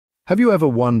Have you ever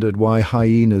wondered why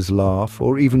hyenas laugh,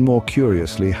 or even more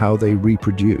curiously, how they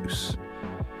reproduce?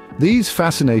 These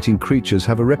fascinating creatures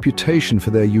have a reputation for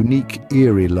their unique,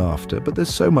 eerie laughter, but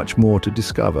there's so much more to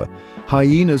discover.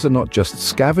 Hyenas are not just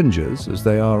scavengers, as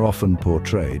they are often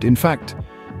portrayed. In fact,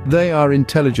 they are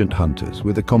intelligent hunters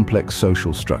with a complex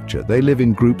social structure. They live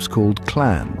in groups called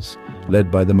clans,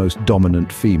 led by the most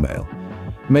dominant female,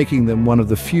 making them one of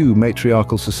the few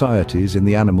matriarchal societies in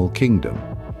the animal kingdom.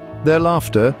 Their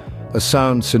laughter, a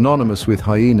sound synonymous with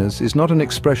hyenas, is not an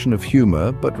expression of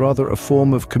humor, but rather a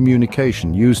form of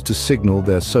communication used to signal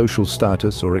their social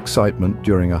status or excitement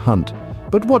during a hunt.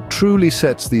 But what truly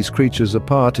sets these creatures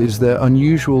apart is their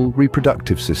unusual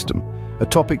reproductive system, a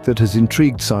topic that has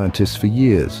intrigued scientists for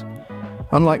years.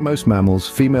 Unlike most mammals,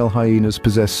 female hyenas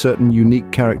possess certain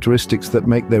unique characteristics that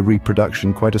make their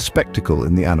reproduction quite a spectacle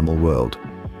in the animal world.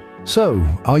 So,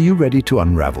 are you ready to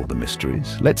unravel the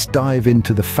mysteries? Let's dive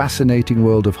into the fascinating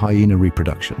world of hyena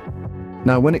reproduction.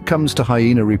 Now, when it comes to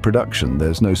hyena reproduction,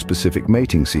 there's no specific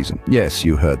mating season. Yes,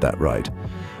 you heard that right.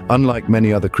 Unlike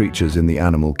many other creatures in the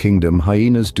animal kingdom,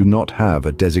 hyenas do not have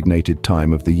a designated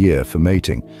time of the year for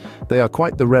mating. They are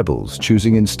quite the rebels,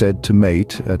 choosing instead to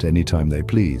mate at any time they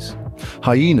please.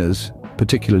 Hyenas,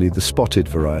 particularly the spotted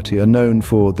variety, are known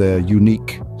for their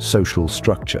unique social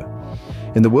structure.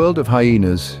 In the world of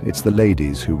hyenas, it's the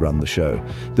ladies who run the show.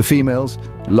 The females,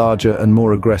 larger and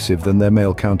more aggressive than their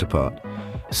male counterpart,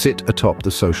 sit atop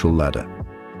the social ladder.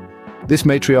 This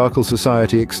matriarchal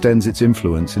society extends its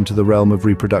influence into the realm of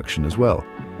reproduction as well.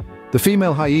 The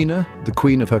female hyena, the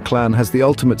queen of her clan, has the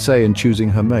ultimate say in choosing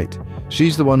her mate.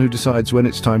 She's the one who decides when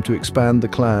it's time to expand the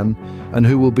clan and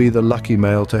who will be the lucky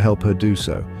male to help her do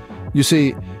so. You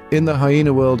see, in the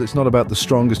hyena world, it's not about the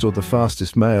strongest or the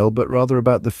fastest male, but rather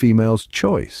about the female's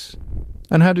choice.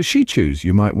 And how does she choose,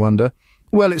 you might wonder?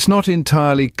 Well, it's not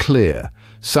entirely clear.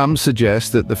 Some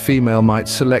suggest that the female might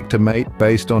select a mate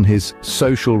based on his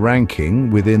social ranking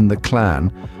within the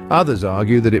clan. Others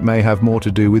argue that it may have more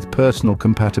to do with personal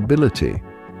compatibility.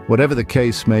 Whatever the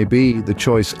case may be, the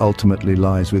choice ultimately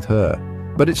lies with her.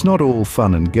 But it's not all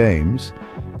fun and games.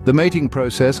 The mating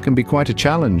process can be quite a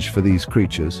challenge for these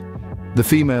creatures. The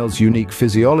female's unique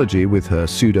physiology with her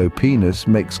pseudopenis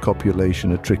makes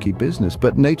copulation a tricky business,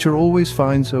 but nature always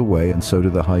finds her way, and so do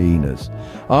the hyenas.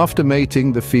 After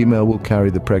mating, the female will carry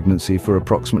the pregnancy for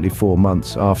approximately 4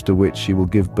 months, after which she will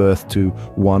give birth to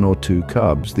 1 or 2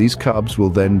 cubs. These cubs will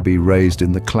then be raised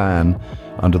in the clan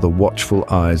under the watchful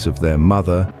eyes of their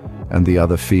mother and the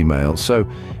other females. So,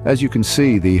 as you can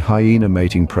see, the hyena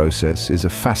mating process is a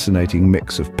fascinating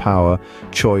mix of power,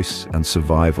 choice, and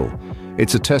survival.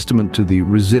 It's a testament to the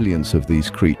resilience of these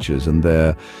creatures and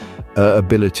their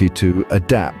ability to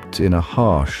adapt in a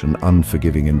harsh and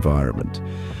unforgiving environment.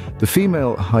 The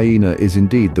female hyena is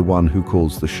indeed the one who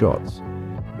calls the shots.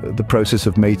 The process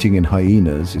of mating in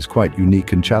hyenas is quite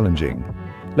unique and challenging.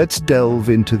 Let's delve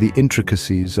into the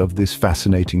intricacies of this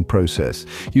fascinating process.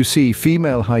 You see,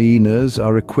 female hyenas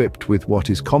are equipped with what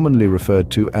is commonly referred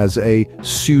to as a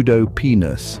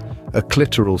pseudopenis, a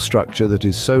clitoral structure that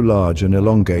is so large and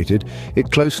elongated, it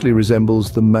closely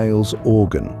resembles the male's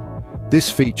organ.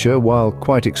 This feature, while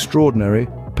quite extraordinary,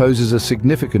 poses a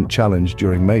significant challenge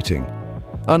during mating.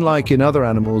 Unlike in other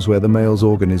animals where the male's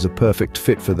organ is a perfect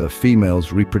fit for the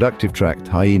female's reproductive tract,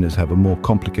 hyenas have a more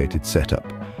complicated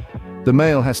setup. The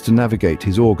male has to navigate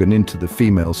his organ into the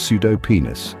female's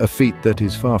pseudopenis, a feat that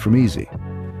is far from easy.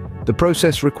 The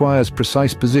process requires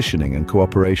precise positioning and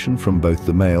cooperation from both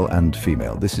the male and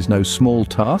female. This is no small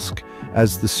task,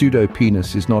 as the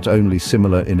pseudopenis is not only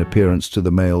similar in appearance to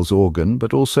the male's organ,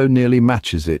 but also nearly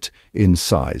matches it in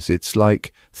size. It's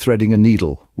like threading a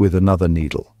needle with another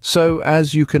needle. So,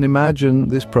 as you can imagine,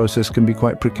 this process can be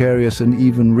quite precarious and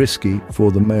even risky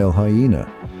for the male hyena.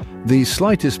 The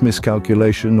slightest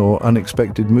miscalculation or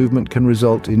unexpected movement can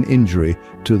result in injury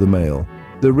to the male.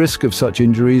 The risk of such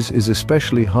injuries is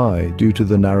especially high due to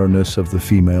the narrowness of the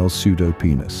female's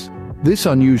pseudopenis. This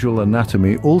unusual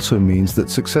anatomy also means that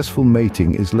successful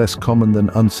mating is less common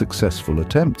than unsuccessful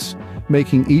attempts,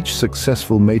 making each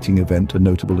successful mating event a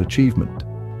notable achievement.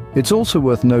 It's also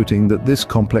worth noting that this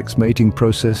complex mating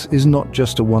process is not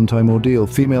just a one-time ordeal.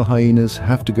 Female hyenas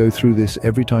have to go through this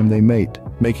every time they mate,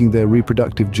 making their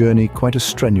reproductive journey quite a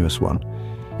strenuous one.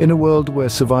 In a world where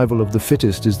survival of the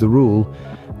fittest is the rule,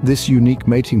 this unique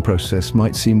mating process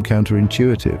might seem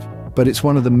counterintuitive, but it's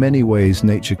one of the many ways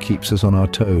nature keeps us on our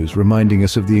toes, reminding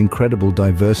us of the incredible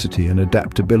diversity and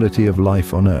adaptability of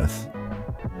life on Earth.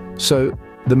 So,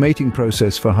 The mating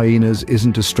process for hyenas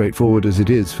isn't as straightforward as it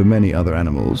is for many other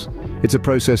animals. It's a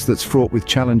process that's fraught with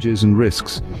challenges and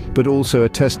risks, but also a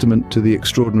testament to the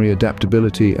extraordinary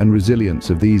adaptability and resilience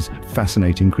of these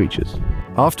fascinating creatures.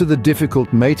 After the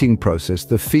difficult mating process,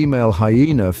 the female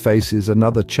hyena faces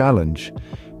another challenge: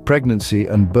 pregnancy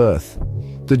and birth.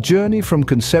 The journey from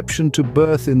conception to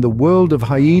birth in the world of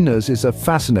hyenas is a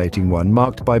fascinating one,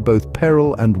 marked by both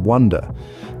peril and wonder.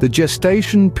 The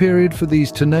gestation period for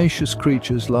these tenacious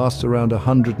creatures lasts around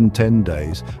 110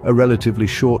 days, a relatively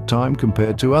short time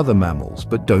compared to other mammals,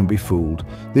 but don't be fooled.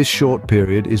 This short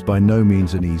period is by no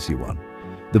means an easy one.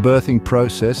 The birthing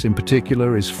process, in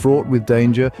particular, is fraught with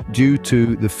danger due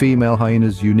to the female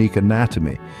hyena's unique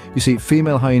anatomy. You see,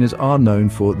 female hyenas are known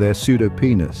for their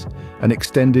pseudopenis, an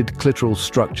extended clitoral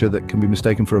structure that can be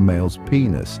mistaken for a male's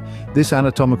penis. This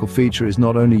anatomical feature is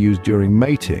not only used during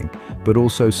mating, but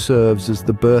also serves as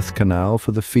the birth canal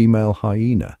for the female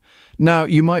hyena. Now,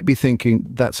 you might be thinking,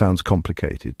 that sounds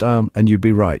complicated, and you'd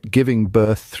be right. Giving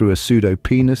birth through a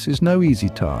pseudopenis is no easy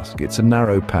task. It's a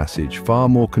narrow passage, far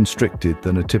more constricted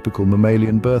than a typical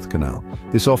mammalian birth canal.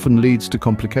 This often leads to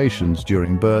complications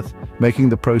during birth, making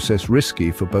the process risky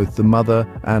for both the mother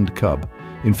and cub.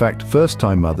 In fact,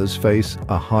 first-time mothers face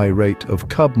a high rate of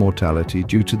cub mortality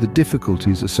due to the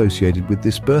difficulties associated with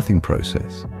this birthing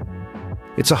process.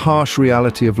 It's a harsh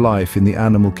reality of life in the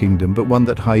animal kingdom, but one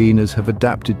that hyenas have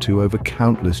adapted to over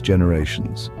countless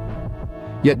generations.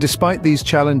 Yet despite these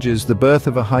challenges, the birth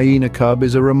of a hyena cub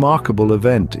is a remarkable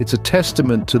event. It's a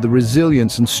testament to the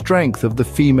resilience and strength of the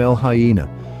female hyena,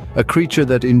 a creature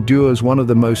that endures one of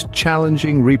the most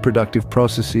challenging reproductive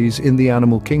processes in the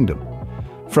animal kingdom.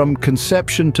 From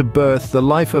conception to birth, the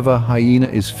life of a hyena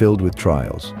is filled with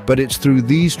trials. But it's through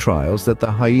these trials that the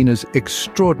hyena's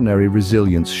extraordinary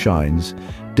resilience shines,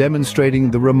 demonstrating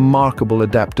the remarkable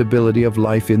adaptability of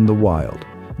life in the wild.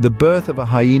 The birth of a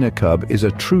hyena cub is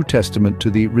a true testament to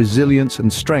the resilience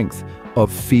and strength of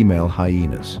female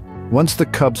hyenas. Once the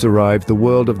cubs arrive, the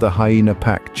world of the hyena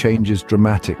pack changes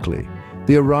dramatically.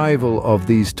 The arrival of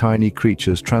these tiny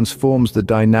creatures transforms the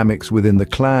dynamics within the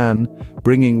clan,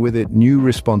 bringing with it new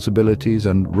responsibilities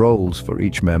and roles for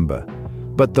each member.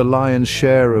 But the lion's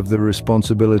share of the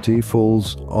responsibility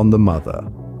falls on the mother.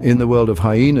 In the world of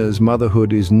hyenas,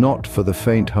 motherhood is not for the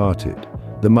faint-hearted.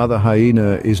 The mother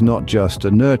hyena is not just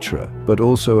a nurturer, but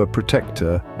also a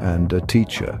protector and a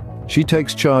teacher. She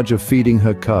takes charge of feeding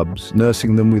her cubs,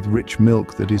 nursing them with rich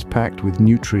milk that is packed with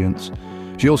nutrients.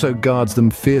 She also guards them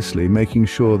fiercely, making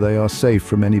sure they are safe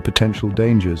from any potential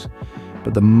dangers.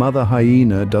 But the mother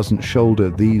hyena doesn't shoulder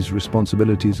these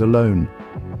responsibilities alone.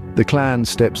 The clan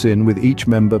steps in, with each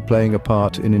member playing a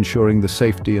part in ensuring the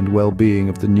safety and well-being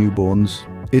of the newborns.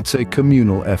 It's a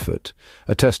communal effort,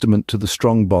 a testament to the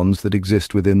strong bonds that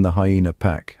exist within the hyena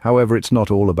pack. However, it's not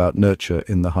all about nurture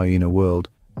in the hyena world.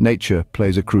 Nature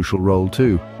plays a crucial role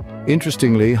too.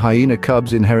 Interestingly, hyena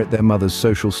cubs inherit their mother's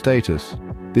social status.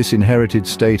 This inherited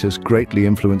status greatly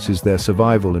influences their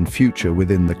survival and future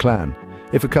within the clan.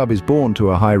 If a cub is born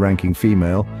to a high-ranking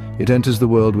female, it enters the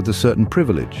world with a certain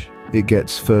privilege. It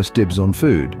gets first dibs on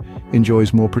food,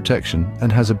 enjoys more protection,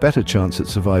 and has a better chance at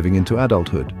surviving into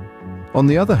adulthood. On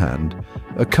the other hand,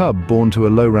 a cub born to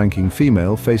a low-ranking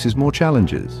female faces more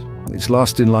challenges. It's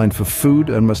last in line for food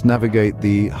and must navigate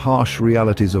the harsh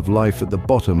realities of life at the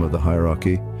bottom of the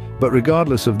hierarchy. But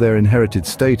regardless of their inherited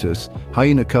status,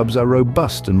 hyena cubs are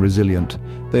robust and resilient.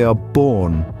 They are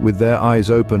born with their eyes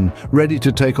open, ready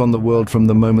to take on the world from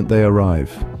the moment they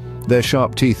arrive. Their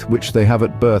sharp teeth, which they have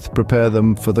at birth, prepare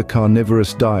them for the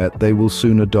carnivorous diet they will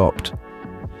soon adopt.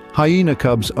 Hyena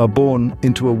cubs are born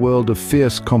into a world of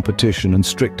fierce competition and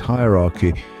strict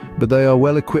hierarchy, but they are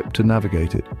well equipped to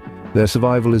navigate it. Their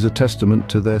survival is a testament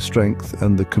to their strength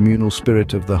and the communal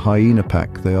spirit of the hyena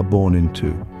pack they are born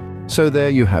into. So there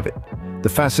you have it, the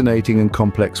fascinating and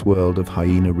complex world of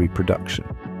hyena reproduction.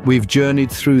 We've journeyed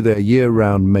through their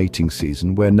year-round mating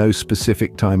season, where no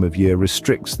specific time of year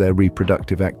restricts their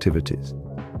reproductive activities.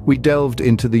 We delved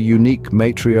into the unique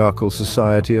matriarchal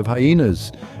society of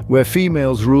hyenas, where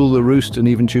females rule the roost and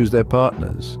even choose their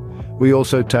partners. We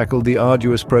also tackled the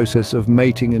arduous process of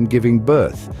mating and giving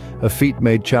birth, a feat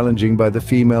made challenging by the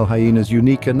female hyena's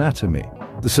unique anatomy.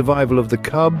 The survival of the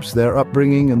cubs, their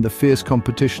upbringing, and the fierce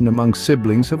competition among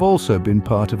siblings have also been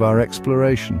part of our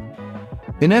exploration.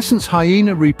 In essence,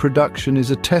 hyena reproduction is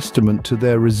a testament to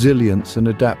their resilience and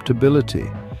adaptability.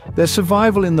 Their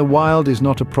survival in the wild is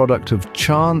not a product of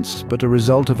chance, but a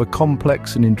result of a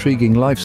complex and intriguing life